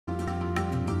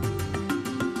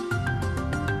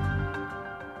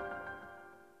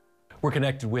We're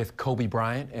connected with Kobe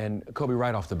Bryant, and Kobe,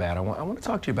 right off the bat, I want to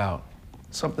talk to you about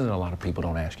something that a lot of people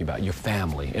don't ask you about, your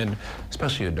family, and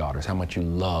especially your daughters, how much you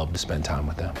love to spend time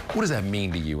with them. What does that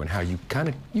mean to you, and how you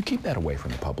you keep that away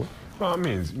from the public? Well, it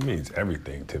means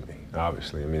everything to me,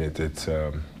 obviously. I mean, it's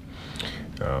you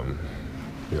know,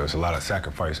 there's a lot of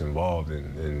sacrifice involved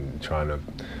in trying to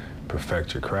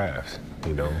perfect your craft,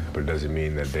 you know, but it doesn't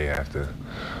mean that they have to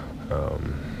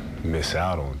miss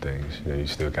out on things. You know, you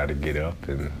still got to get up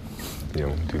and, you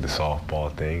know, do the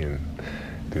softball thing and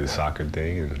do the soccer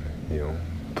thing and, you know,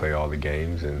 play all the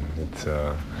games, and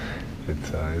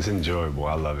it's enjoyable.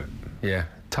 I love it. Yeah,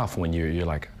 tough when you're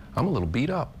like, I'm a little beat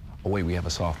up. Oh wait, we have a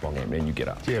softball game, and you get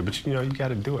up. Yeah, but you know, you got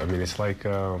to do it. I mean, it's like,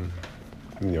 you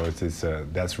know,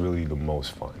 that's really the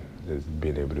most fun, is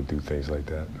being able to do things like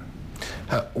that.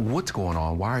 What's going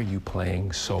on? Why are you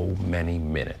playing so many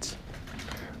minutes?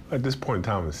 At this point in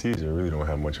time of the season, we really don't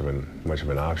have much of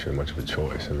an option, much of a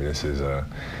choice. I mean, this is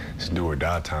it's do or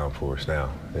die time for us now,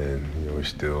 and you know, we're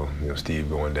still, you know, Steve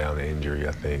going down to injury,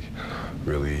 I think,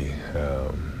 really,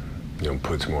 you know,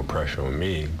 puts more pressure on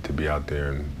me to be out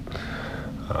there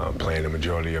and playing the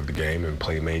majority of the game and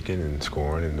playmaking and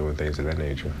scoring and doing things of that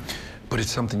nature. But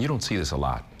it's something, you don't see this a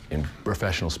lot in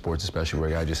professional sports, especially where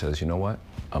a guy just says, you know what,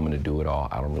 I'm going to do it all.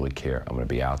 I don't really care. I'm going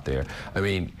to be out there. I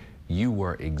mean, you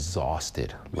were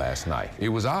exhausted last night. It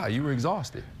was odd. You were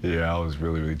exhausted. Yeah, I was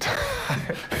really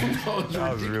tired.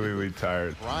 I was really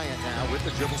tired. Bryant now with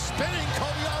the dribble, spinning.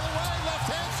 Kobe all the way,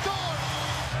 left hand score.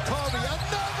 Kobe,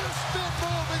 another spin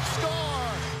move and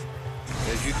score.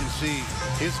 As you can see,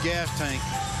 his gas tank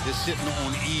is sitting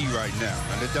on E right now,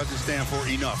 and it doesn't stand for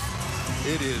enough.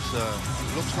 It is,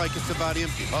 looks like it's about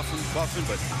empty, buffing,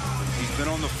 but he's been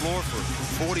on the floor for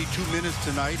 42 minutes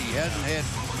tonight. He hasn't had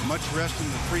much rest in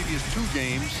the previous 2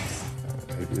 games.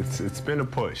 It's been a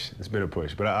push. It's been a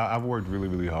push. But I've worked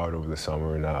really hard over the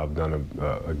summer, and I've done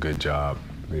a good job,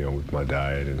 you know, with my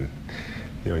diet and,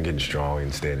 you know, getting strong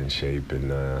and staying in shape.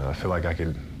 And I feel like I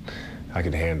can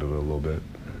handle it a little bit.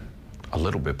 A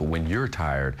little bit, but when you're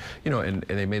tired, you know, and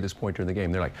they made this point during the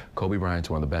game, they're like, Kobe Bryant's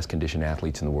one of the best conditioned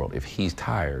athletes in the world. If he's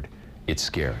tired, it's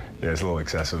scary. Yeah, it's a little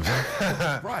excessive.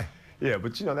 Right. Yeah,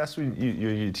 but you know, that's when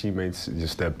your teammates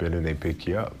just step in and they pick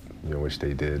you up, you know, which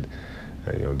they did.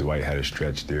 You know, Dwight had a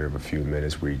stretch there of a few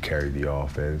minutes where he carried the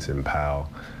offense, and Powell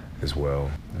as well.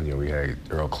 You know, we had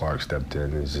Earl Clark stepped in,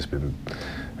 and it's just been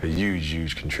a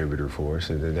huge contributor for us,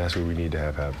 and that's what we need to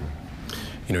have happen.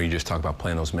 You know, you just talk about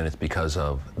playing those minutes because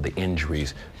of the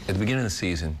injuries. At the beginning of the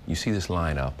season, you see this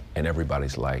lineup, and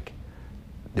everybody's like,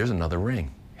 there's another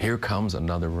ring. Here comes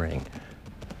another ring.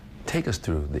 Take us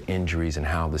through the injuries and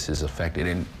how this is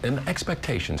affected, and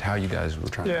expectations, how you guys were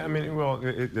trying. Yeah, I mean, well,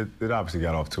 it obviously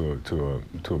got off to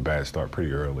a bad start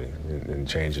pretty early in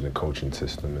changing the coaching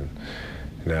system, and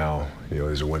now, you know,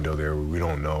 there's a window there where we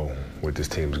don't know what this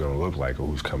team's going to look like or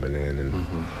who's coming in,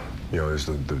 and you know, there's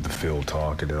the field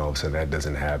talk, and then all of a sudden that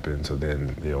doesn't happen, so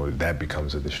then, you know, that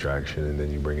becomes a distraction, and then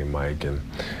you bring in Mike and,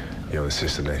 you know, the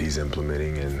system that he's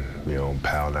implementing, and, you know,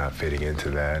 Powell not fitting into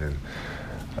that, and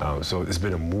so it's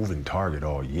been a moving target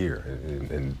all year,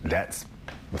 and that's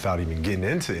without even getting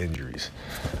into injuries.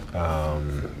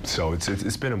 So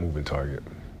it's been a moving target.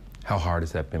 How hard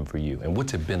has that been for you, and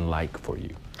what's it been like for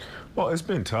you? Well, it's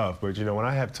been tough, but you know, when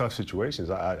I have tough situations,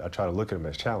 I try to look at them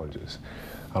as challenges.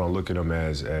 I don't look at them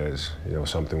as you know,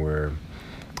 something where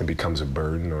it becomes a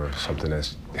burden or something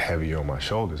that's heavy on my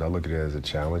shoulders. I look at it as a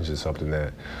challenge. It's something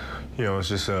that, you know, it's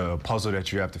just a puzzle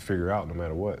that you have to figure out no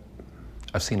matter what.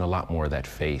 I've seen a lot more of that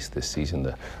face this season.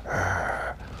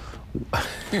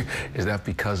 Is that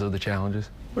because of the challenges?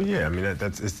 Well, yeah. I mean,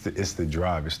 it's the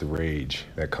drive, it's the rage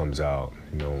that comes out.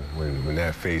 You know, when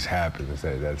that face happens,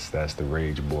 that's the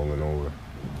rage boiling over.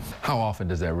 How often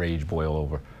does that rage boil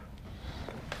over?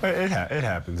 It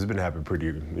happens. It's been happening pretty,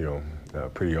 you know,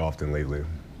 pretty often lately.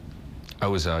 I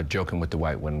was joking with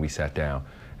Dwight when we sat down,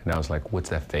 and I was like, what's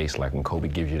that face like when Kobe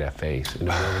gives you that face? In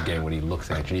the middle of the game when he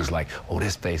looks at you, he's like, oh,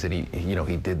 this face, and you know,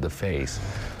 he did the face.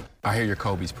 I hear your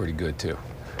Kobe's pretty good, too.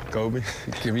 Kobe?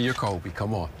 Give me your Kobe.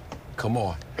 Come on. Come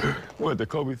on. What, the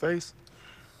Kobe face?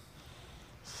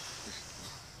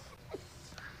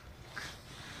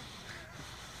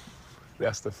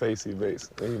 That's the face he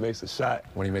makes when he makes a shot.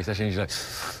 When he makes that shot, he's like,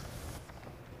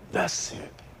 that's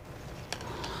it.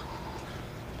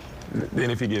 Then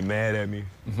if he get mad at me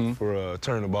for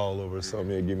turning the ball over or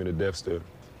something, he'll give me the death stare.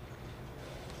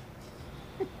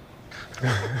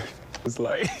 It's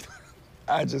like,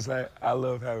 I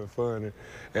love having fun,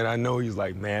 and I know he's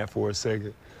like mad for a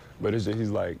second, but it's just, he's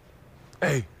like,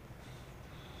 hey.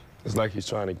 It's like he's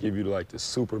trying to give you like the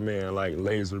Superman, like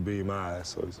laser beam eyes.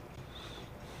 So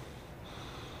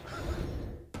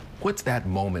What's that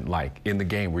moment like in the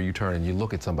game where you turn and you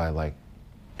look at somebody like,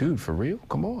 dude, for real?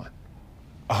 Come on.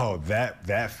 Oh,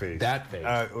 that face. That face.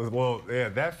 Well, yeah,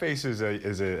 that face is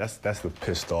that's the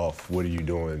pissed off. What are you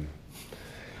doing?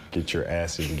 Get your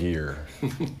ass in gear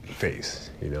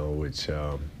face. You know, which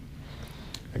I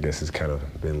guess has kind of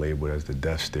been labeled as the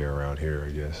death stare around here.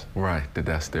 I guess. Right, the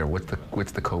death stare.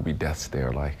 What's the Kobe death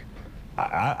stare like?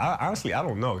 I honestly, I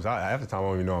don't know, because half the time I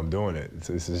don't even know I'm doing it.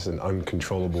 It's just an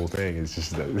uncontrollable thing. It's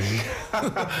just that.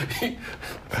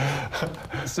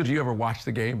 So do you ever watch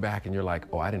the game back and you're like,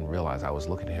 oh, I didn't realize I was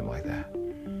looking at him like that?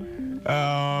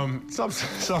 Sometimes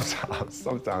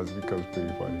it becomes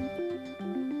pretty funny.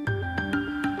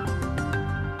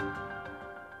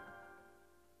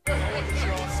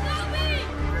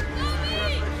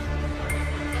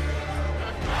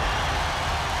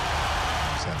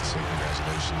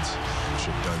 What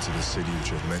you've done to the city,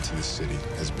 what you've meant to the city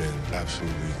has been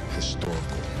absolutely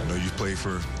historical. I know you've played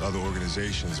for other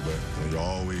organizations, but you'll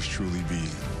always truly be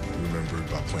remembered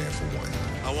by playing for one.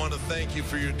 I want to thank you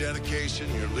for your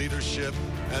dedication, your leadership,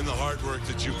 and the hard work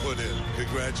that you put in.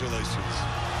 Congratulations.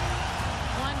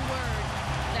 One word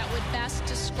that would best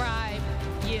describe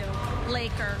you,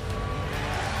 Laker.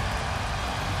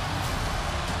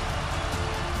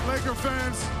 Laker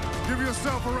fans, give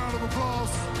yourself a round of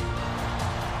applause.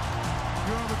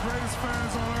 You are the greatest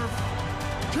fans on earth.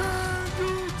 Can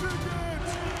you dig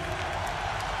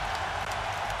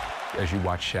it? As you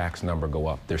watch Shaq's number go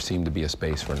up, there seemed to be a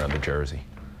space for another jersey.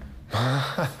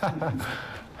 Are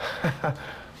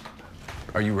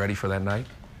you ready for that night?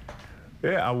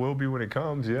 Yeah, I will be when it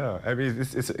comes, yeah. I mean,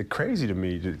 it's crazy to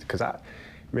me, because I'm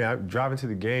driving to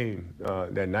the game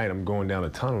that night, I'm going down the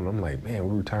tunnel, and I'm like, man,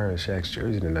 we're retiring Shaq's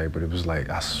jersey tonight, but it was like,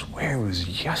 I swear it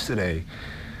was yesterday.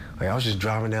 Like, I was just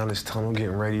driving down this tunnel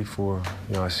getting ready for,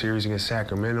 a series against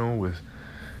Sacramento with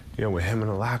him in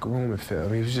the locker room. I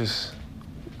mean, it was just,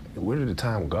 where did the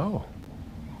time go?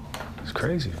 It's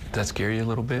crazy. Does that scare you a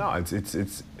little bit? No,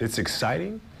 it's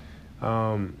exciting,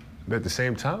 but at the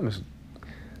same time, it's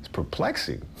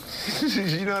perplexing.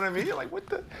 You know what I mean? Like, what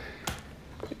the?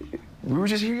 We were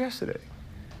just here yesterday.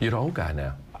 You're the old guy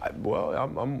now. Well,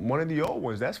 I'm one of the old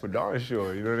ones, that's for darn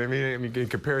sure. You know what I mean? I mean, in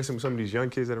comparison with some of these young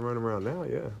kids that are running around now,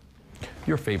 yeah.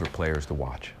 Your favorite players to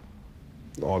watch?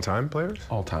 All-time players?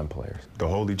 All-time players. The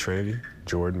Holy Trinity,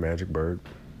 Jordan, Magic, Bird.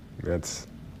 That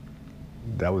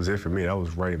was it for me. That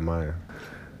was right in when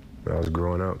I was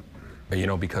growing up. You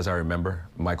know, because I remember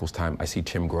Michael's time, I see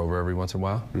Tim Grover every once in a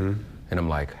while, and I'm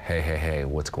like, hey,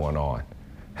 what's going on?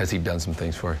 Has he done some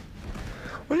things for you?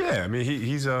 Well, yeah, I mean,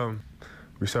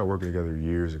 we started working together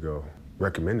years ago,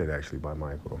 recommended actually by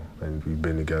Michael, and we've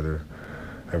been together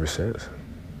ever since.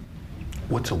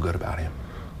 What's so good about him?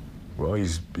 Well,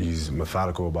 he's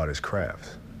methodical about his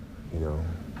craft. You know,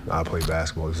 I play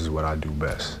basketball, this is what I do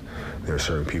best. There are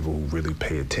certain people who really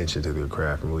pay attention to their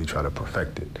craft and really try to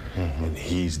perfect it. And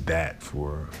he's that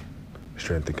for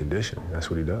strength and conditioning. That's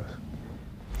what he does.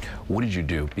 What did you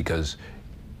do? Because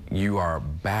you are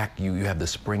back, you have the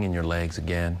spring in your legs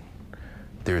again.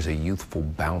 There's a youthful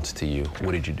bounce to you.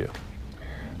 What did you do?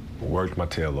 Worked my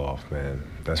tail off, man.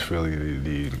 That's really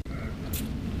the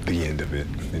end of it.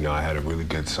 You know, I had a really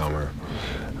good summer.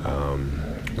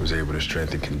 Was able to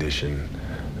strengthen condition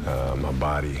my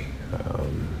body.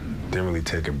 Didn't really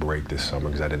take a break this summer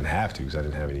because I didn't have to, because I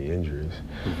didn't have any injuries.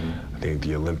 I think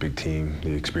the Olympic team,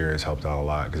 the experience helped out a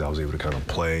lot because I was able to kind of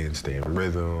play and stay in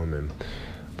rhythm,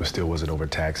 but still wasn't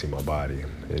overtaxing my body.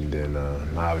 And then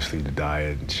obviously the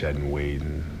diet and shedding weight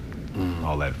and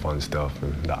all that fun stuff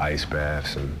and the ice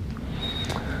baths, and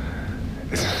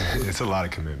it's a lot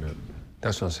of commitment.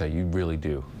 That's what I say, you really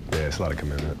do. Yeah, it's a lot of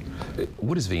commitment.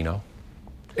 What is vino?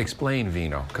 Explain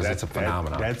vino, because it's a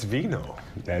phenomenon. That's vino.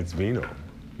 That's vino.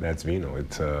 That's vino.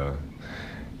 It's,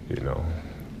 you know,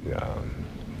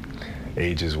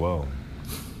 age as well.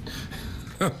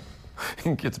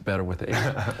 It gets better with age.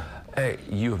 Hey,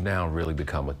 you have now really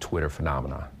become a Twitter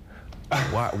phenomenon.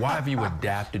 Why have you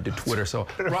adapted to Twitter so?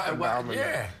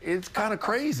 Yeah, it's kind of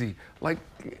crazy. Like,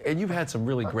 and you've had some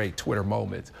really great Twitter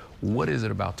moments. What is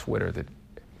it about Twitter that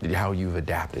how you've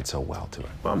adapted so well to it?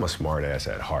 Well, I'm a smart ass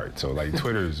at heart, so like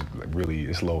Twitter's really,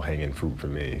 it's low hanging fruit for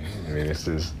me. I mean, it's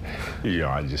just,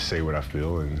 I just say what I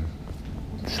feel and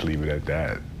just leave it at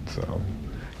that. So.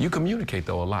 You communicate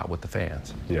though a lot with the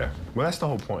fans. Yeah, well, that's the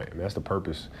whole point. I mean, that's the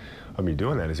purpose of me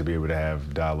doing that, is to be able to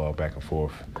have dialogue back and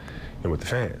forth with the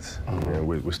fans.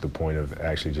 What's the point of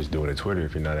actually just doing a Twitter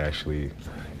if you're not actually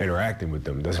interacting with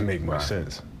them? It doesn't make much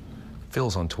sense.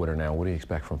 Phil's on Twitter now. What do you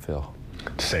expect from Phil?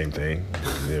 Same thing.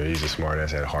 He's a smart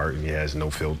ass at heart, and he has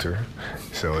no filter.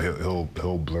 So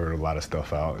he'll blur a lot of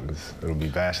stuff out, and it'll be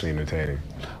vastly entertaining.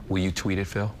 Will you tweet at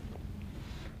Phil?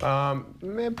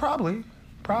 Man, probably.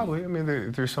 I mean,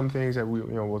 there's some things that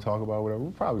we'll talk about, whatever.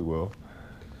 We probably will.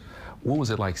 What was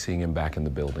it like seeing him back in the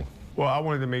building? Well, I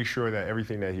wanted to make sure that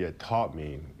everything that he had taught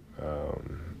me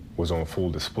was on full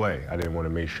display. I didn't want to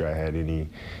make sure I had any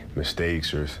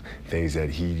mistakes or things that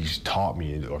he just taught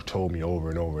me or told me over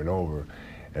and over and over.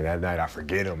 And that night I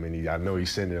forget him, and I know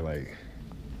he's sitting there like,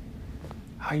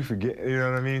 how you forget? You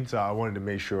know what I mean? So I wanted to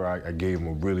make sure I gave him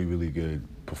a really, really good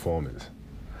performance.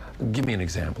 Give me an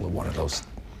example of one of those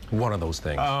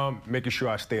things. Making sure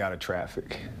I stay out of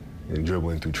traffic and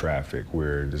dribbling through traffic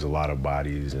where there's a lot of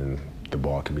bodies and the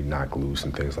ball can be knocked loose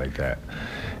and things like that.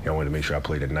 And I wanted to make sure I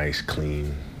played a nice,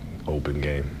 clean, open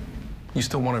game. You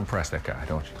still want to impress that guy,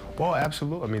 don't you? Well,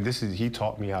 absolutely. I mean, he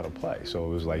taught me how to play. So it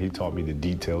was like he taught me the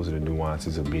details and the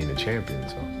nuances of being a champion.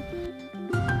 So.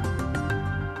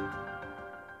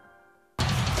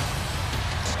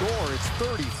 Score, it's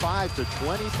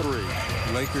 35-23.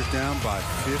 Lakers down by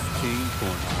 15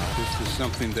 points. This is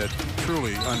something that's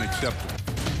truly unacceptable.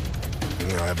 You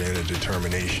know, I have the inner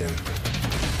determination.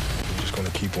 I'm just going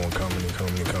to keep on coming and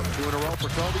coming and coming. 2 in a row for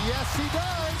Kobe. Yes, he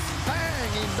does. Bang!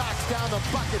 He knocks down the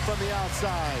bucket from the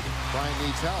outside. Bryant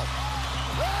needs help.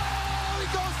 Oh, he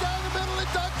goes down the middle and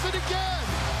dunks it again.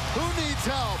 Who needs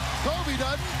help? Kobe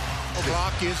doesn't. The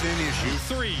clock is an issue.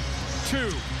 3,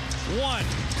 2, 1.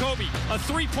 Kobe, a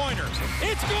three-pointer.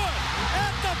 It's good!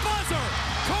 At the buzzer!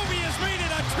 Kobe has made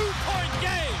it a 2-point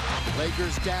game!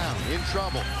 Lakers down, in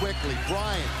trouble, quickly.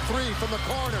 Bryant, 3 from the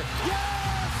corner.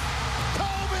 Yes!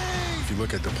 Kobe! If you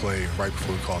look at the play right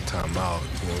before we called timeout,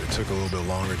 it took a little bit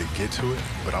longer to get to it,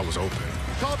 but I was open.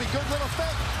 Kobe, good little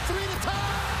fake. 3 to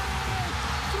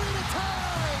tie! 3 to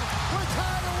tie! We're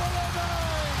tied at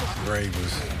 109! Ray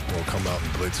was come out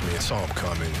and blitz me. I saw him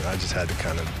coming. I just had to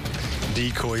kind of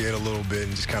decoy it a little bit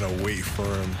and just kind of wait for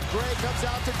him. Gray comes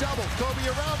out to double. Kobe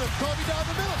around him. Kobe down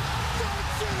the middle.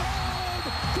 Dunks it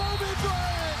home! Kobe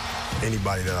Bryant!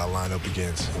 Anybody that I line up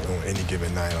against on any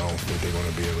given night, I don't think they're going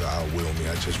to be able to outwill me.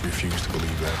 I just refuse to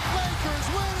believe that. Lakers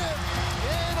win it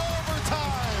in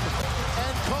overtime.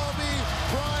 And Kobe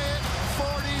Bryant,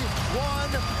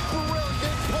 41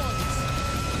 brilliant points.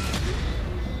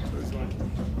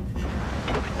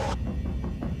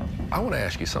 I want to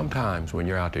ask you, sometimes when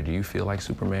you're out there, do you feel like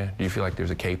Superman? Do you feel like there's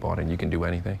a cape on and you can do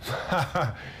anything?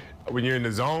 When you're in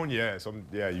the zone, yeah,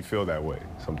 you feel that way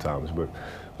sometimes. But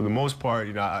for the most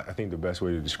part, I think the best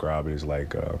way to describe it is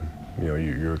like,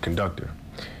 you're a conductor.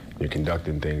 You're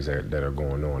conducting things that are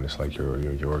going on. It's like you're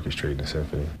orchestrating a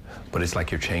symphony. But it's like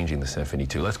you're changing the symphony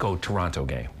too. Let's go Toronto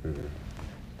game. Mm-hmm.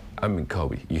 I mean,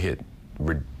 Kobe, you hit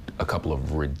a couple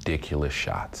of ridiculous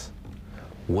shots.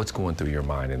 What's going through your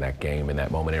mind in that game, in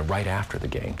that moment, and right after the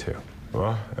game, too?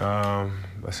 Well, I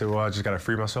said, I just got to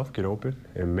free myself, get open,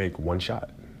 and make one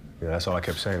shot. That's all I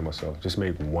kept saying to myself. Just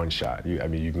make one shot.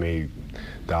 You've made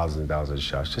thousands and thousands of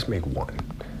shots. Just make one.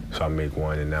 So I make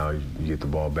one, and now you get the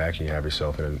ball back, and you have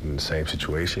yourself in the same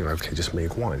situation. You're like, okay, just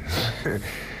make one.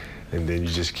 And then you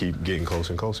just keep getting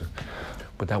closer and closer.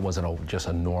 But that wasn't just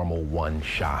a normal one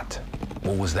shot.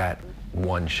 What was that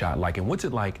one shot like? And what's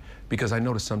it like? Because I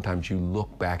notice sometimes you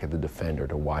look back at the defender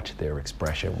to watch their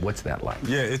expression. What's that like?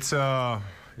 Yeah, it's,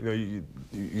 you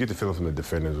get the feeling from the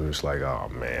defenders when it's like, oh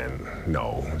man,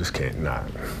 no, just can't,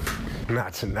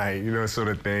 not tonight, sort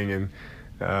of thing. And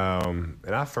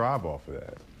I thrive off of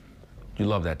that. You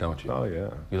love that, don't you? Oh, yeah.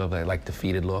 You love that, like,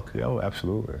 defeated look? Yeah, oh,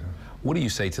 absolutely. What do you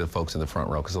say to the folks in the front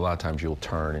row? Because a lot of times you'll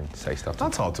turn and say stuff to them.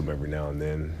 I'll talk to them every now and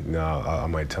then. I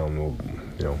might tell them,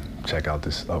 check out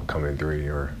this upcoming 3,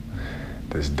 or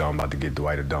this dumb about to get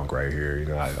Dwight a dunk right here.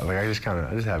 I just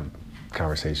have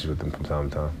conversations with them from time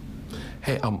to time.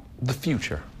 Hey, the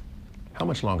future. How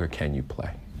much longer can you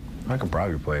play? I could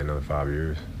probably play another 5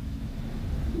 years.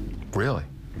 Really?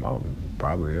 Oh,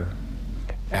 probably, yeah.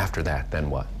 After that, then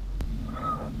what?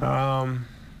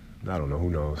 I don't know, who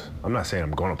knows? I'm not saying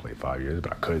I'm gonna play 5 years,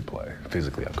 but I could play.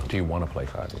 Physically, I could. Do you want to play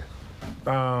 5 years?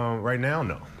 Right now,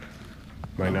 no.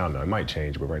 Right now, no. It might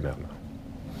change, but right now, no.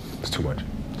 It's too much.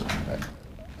 I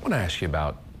want to ask you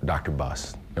about Dr.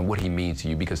 Buss and what he means to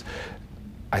you, because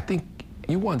I think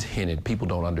you once hinted people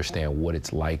don't understand what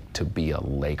it's like to be a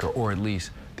Laker, or at least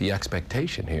the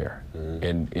expectation here.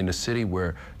 Mm-hmm. In a city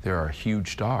where there are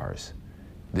huge stars,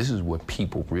 this is what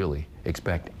people really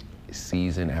expect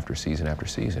season after season after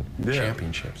season. Yeah.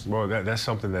 Championships. Well, that's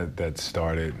something that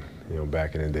started,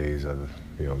 back in the days of,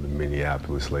 the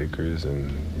Minneapolis Lakers,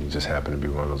 and it just happened to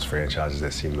be one of those franchises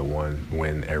that seemed to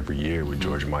win every year with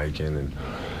George Mikan,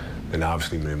 and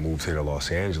obviously when it moved to Los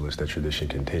Angeles, that tradition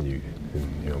continued.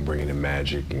 And, bringing in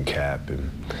Magic and Cap and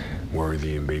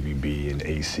Worthy and Baby B and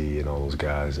AC and all those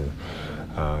guys, and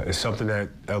it's something that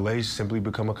LA's simply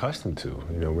become accustomed to.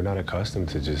 You know, we're not accustomed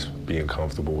to just being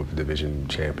comfortable with the division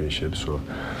championships or,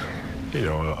 you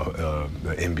know,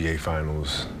 the NBA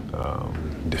Finals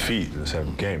defeat in the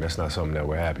 7th game. That's not something that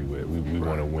we're happy with. We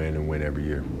want to win and win every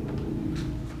year.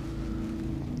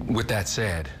 With that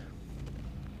said,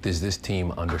 does this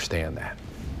team understand that?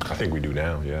 I think we do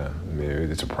now, yeah. I mean,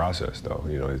 it's a process, though.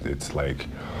 You know, it's like,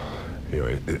 you know,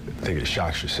 I think it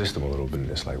shocks your system a little bit,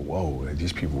 and it's like, whoa,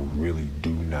 these people really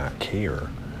do not care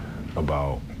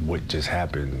about what just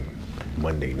happened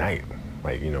Monday night.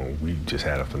 Like, you know, we just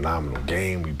had a phenomenal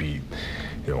game. We beat,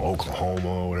 you know,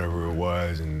 Oklahoma, whatever it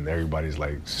was, and everybody's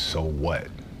like, so what?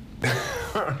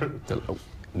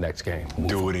 Next game.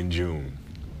 Do it in June.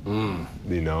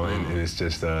 You know, and it's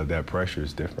just that pressure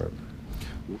is different.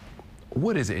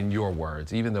 What is it, in your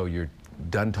words, even though you're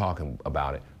done talking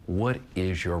about it, what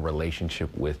is your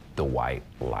relationship with Dwight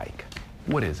like?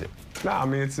 What is it? No, I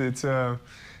mean, it's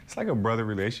like a brother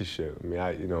relationship. I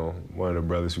mean, you know, one of the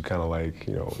brothers who kind of like,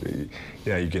 you know,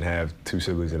 yeah, you can have 2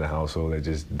 siblings in a household that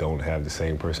just don't have the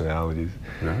same personalities.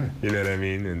 Right. You know what I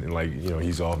mean? And like, you know,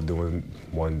 he's off doing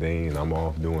one thing and I'm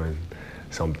off doing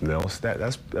something else.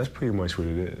 That's pretty much what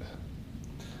it is.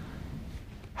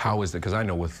 How is it? Because I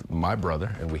know with my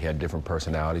brother, and we had different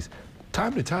personalities,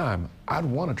 time to time, I'd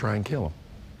want to try and kill him.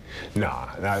 Nah,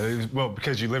 well,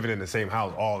 because you're living in the same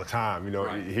house all the time. You know,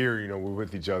 right. Here, you know, we're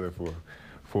with each other for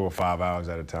 4 or 5 hours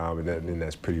at a time, and then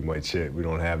that's pretty much it. We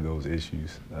don't have those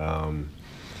issues.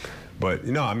 But,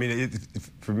 you know, I mean,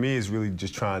 for me, it's really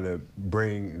just trying to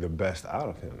bring the best out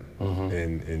of him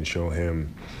and show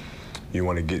him you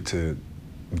want to get to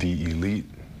the elite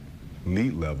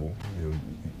level. You know,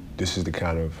 this is the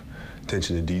kind of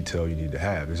attention to detail you need to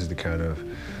have. This is the kind of,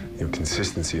 you know,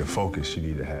 consistency of focus you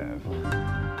need to have.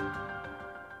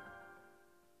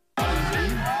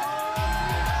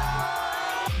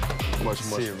 Much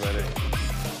See you, brother.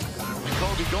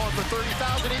 Kobe going for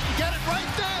 30,000. He can get it right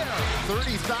there.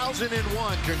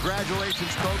 30,001.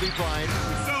 Congratulations, Kobe Bryant.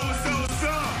 So.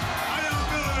 How y'all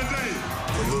feeling today? A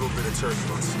little bit of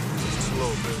turbulence. Just a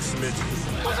little bit, smidgen.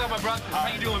 What's up, my brother? How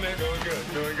you doing, man? Doing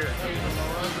good, doing good.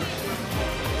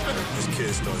 This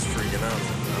kid starts freaking out. I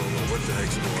don't know what the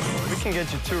heck's going on. We can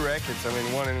get you 2 rackets. I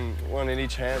mean, one in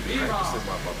each hand. My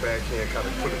backhand kind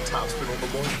of put a top spin on the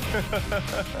ball.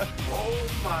 Oh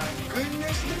my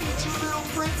goodness, look at you, little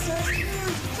princess. Are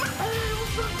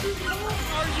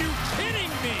you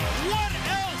kidding me? What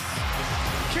else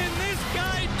can this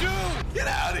guy do? Get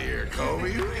out of here,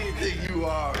 Kobe. Who do you think you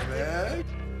are, man?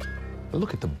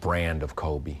 Look at the brand of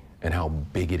Kobe and how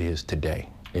big it is today,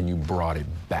 and you brought it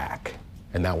back.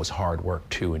 And that was hard work,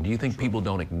 too. And do you think people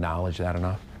don't acknowledge that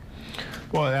enough?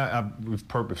 Well, we've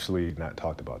purposely not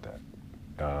talked about that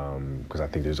because I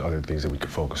think there's other things that we could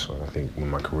focus on. I think when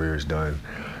my career is done,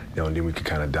 you know, and then we could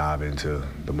kind of dive into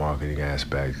the marketing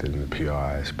aspect and the PR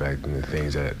aspect and the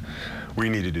things that we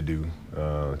needed to do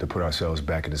to put ourselves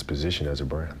back in this position as a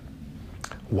brand.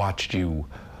 Watched you,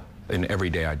 and every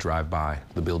day I drive by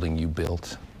the building you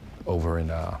built over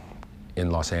in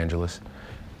Los Angeles.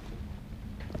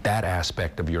 That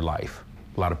aspect of your life,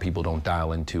 a lot of people don't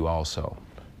dial into also.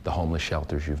 The homeless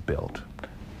shelters you've built,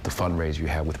 the fundraiser you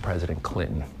had with President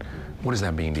Clinton. What does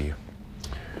that mean to you?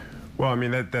 Well, I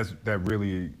mean, that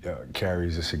really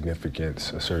carries a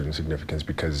certain significance,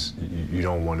 because you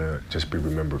don't want to just be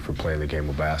remembered for playing the game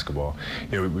of basketball.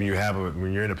 You know, when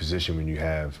you're in a position when you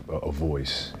have a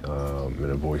voice, and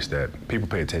a voice that people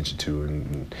pay attention to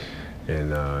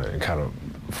and kind of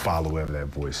follow whatever that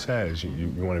voice says, you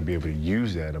want to be able to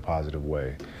use that in a positive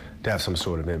way to have some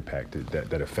sort of impact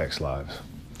that affects lives.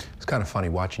 It's kind of funny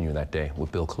watching you that day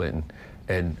with Bill Clinton,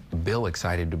 and Bill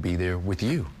excited to be there with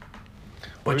you.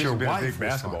 But your wife a big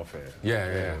basketball fan.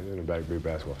 Yeah. He's a big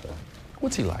basketball fan.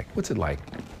 What's he like? What's it like?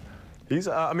 He's,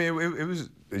 I mean, it was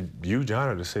a huge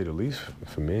honor, to say the least,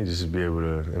 for me, just to be able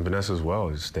to, and Vanessa as well,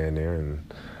 just stand there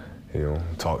and, you know,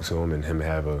 talk to him, and him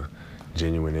have a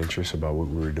genuine interest about what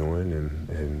we were doing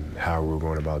and how we were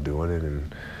going about doing it,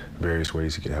 and various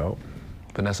ways he could help.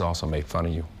 Vanessa also made fun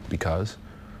of you because?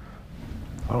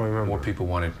 I don't remember. More people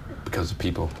wanted because of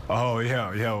people. Oh,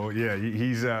 yeah.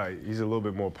 He's a little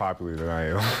bit more popular than I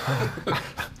am.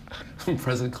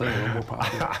 President Clinton, a little more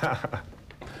popular.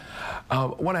 I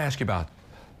want to ask you about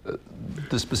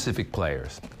the specific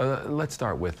players. Let's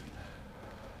start with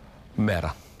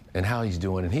Meta and how he's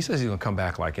doing. And he says he's going to come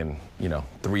back like in,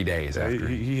 3 days after.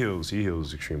 He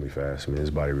heals extremely fast. I mean,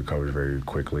 his body recovers very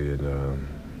quickly, and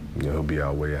he'll be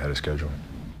out way ahead of schedule.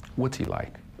 What's he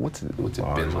like? What's it been like?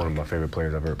 He's one of my favorite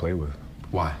players I've ever played with.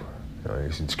 Why?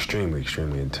 He's extremely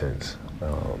intense.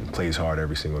 Plays hard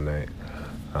every single night.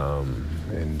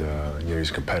 He's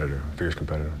a competitor, fierce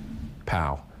competitor.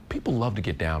 Powell. People love to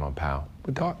get down on Powell.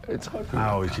 It's hard for I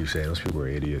always keep saying those people are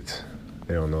idiots.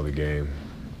 They don't know the game.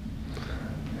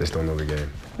 Just don't know the game.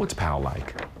 What's Powell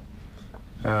like?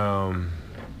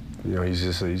 He's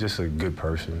just a good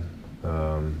person.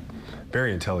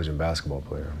 Very intelligent basketball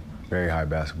player. Very high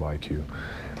basketball IQ.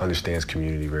 Understands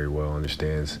community very well.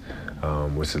 Understands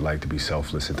what's it like to be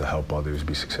selfless and to help others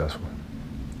be successful.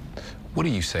 What do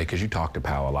you say? Because you talk to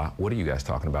Powell a lot. What are you guys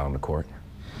talking about on the court?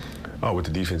 Oh, what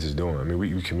the defense is doing. I mean,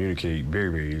 we communicate very,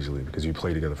 very easily because we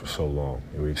played together for so long.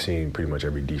 And we've seen pretty much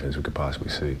every defense we could possibly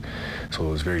see. So it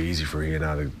was very easy for he and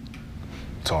I to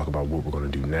talk about what we're going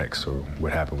to do next or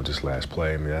what happened with this last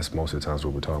play. I mean, that's most of the times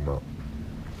what we're talking about.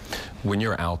 When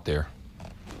you're out there,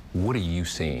 what are you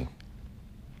seeing?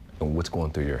 And what's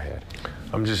going through your head?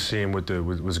 I'm just seeing what's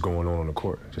going on the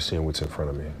court. Just seeing what's in front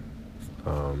of me.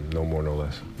 No more, no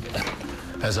less.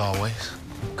 As always,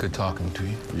 good talking to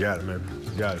you. You got it, man.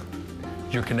 You got it.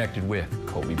 You're connected with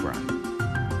Kobe Bryant.